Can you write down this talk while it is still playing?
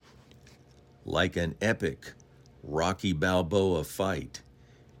Like an epic Rocky Balboa fight,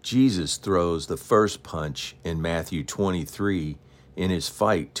 Jesus throws the first punch in Matthew 23 in his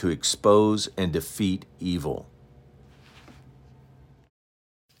fight to expose and defeat evil.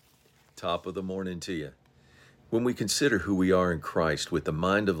 Top of the morning to you. When we consider who we are in Christ with the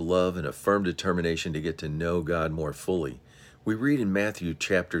mind of love and a firm determination to get to know God more fully, we read in Matthew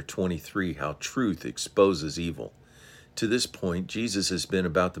chapter 23 how truth exposes evil. To this point, Jesus has been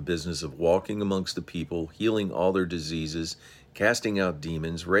about the business of walking amongst the people, healing all their diseases, casting out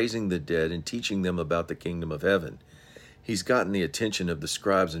demons, raising the dead, and teaching them about the kingdom of heaven. He's gotten the attention of the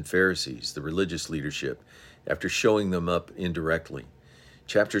scribes and Pharisees, the religious leadership, after showing them up indirectly.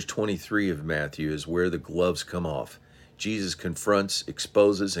 Chapters 23 of Matthew is where the gloves come off. Jesus confronts,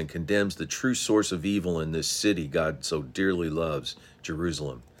 exposes, and condemns the true source of evil in this city God so dearly loves,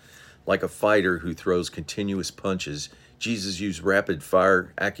 Jerusalem. Like a fighter who throws continuous punches, Jesus used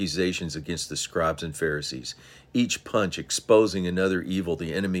rapid-fire accusations against the scribes and Pharisees, each punch exposing another evil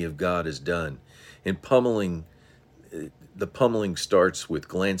the enemy of God has done. The pummeling starts with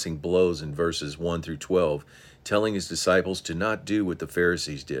glancing blows in verses 1 through 12, telling his disciples to not do what the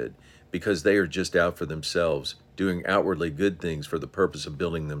Pharisees did, because they are just out for themselves, doing outwardly good things for the purpose of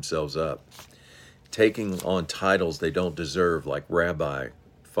building themselves up, taking on titles they don't deserve like rabbi,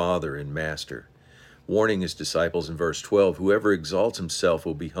 father, and master. Warning his disciples in verse 12, whoever exalts himself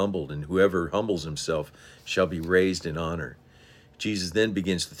will be humbled, and whoever humbles himself shall be raised in honor. Jesus then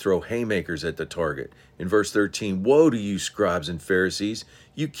begins to throw haymakers at the target. In verse 13, woe to you, scribes and Pharisees!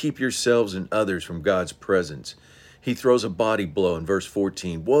 You keep yourselves and others from God's presence. He throws a body blow in verse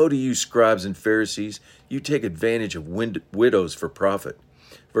 14. Woe to you, scribes and Pharisees! You take advantage of widows for profit.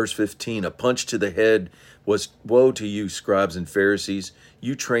 Verse 15, a punch to the head was, woe to you, scribes and Pharisees!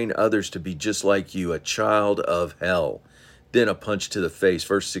 You train others to be just like you, a child of hell. Then a punch to the face,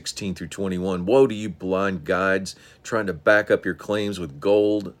 verse 16 through 21. Woe to you, blind guides, trying to back up your claims with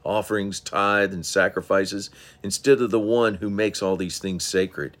gold, offerings, tithe, and sacrifices, instead of the one who makes all these things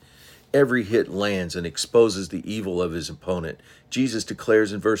sacred. Every hit lands and exposes the evil of his opponent. Jesus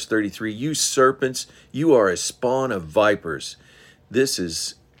declares in verse 33, you serpents, you are a spawn of vipers. This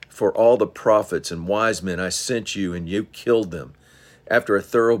is for all the prophets and wise men I sent you, and you killed them. After a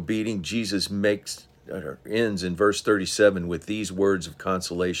thorough beating, Jesus ends in verse 37 with these words of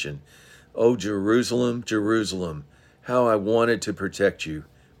consolation. O Jerusalem, Jerusalem, how I wanted to protect you,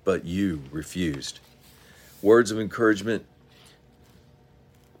 but you refused. Words of encouragement.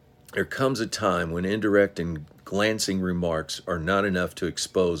 There comes a time when indirect and glancing remarks are not enough to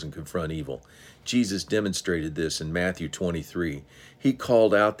expose and confront evil. Jesus demonstrated this in Matthew 23. He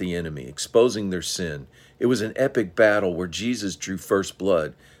called out the enemy, exposing their sin. It was an epic battle where Jesus drew first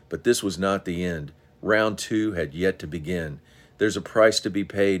blood, but this was not the end. Round 2 had yet to begin. There's a price to be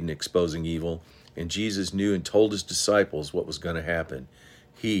paid in exposing evil, and Jesus knew and told his disciples what was going to happen.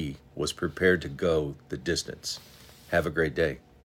 He was prepared to go the distance. Have a great day.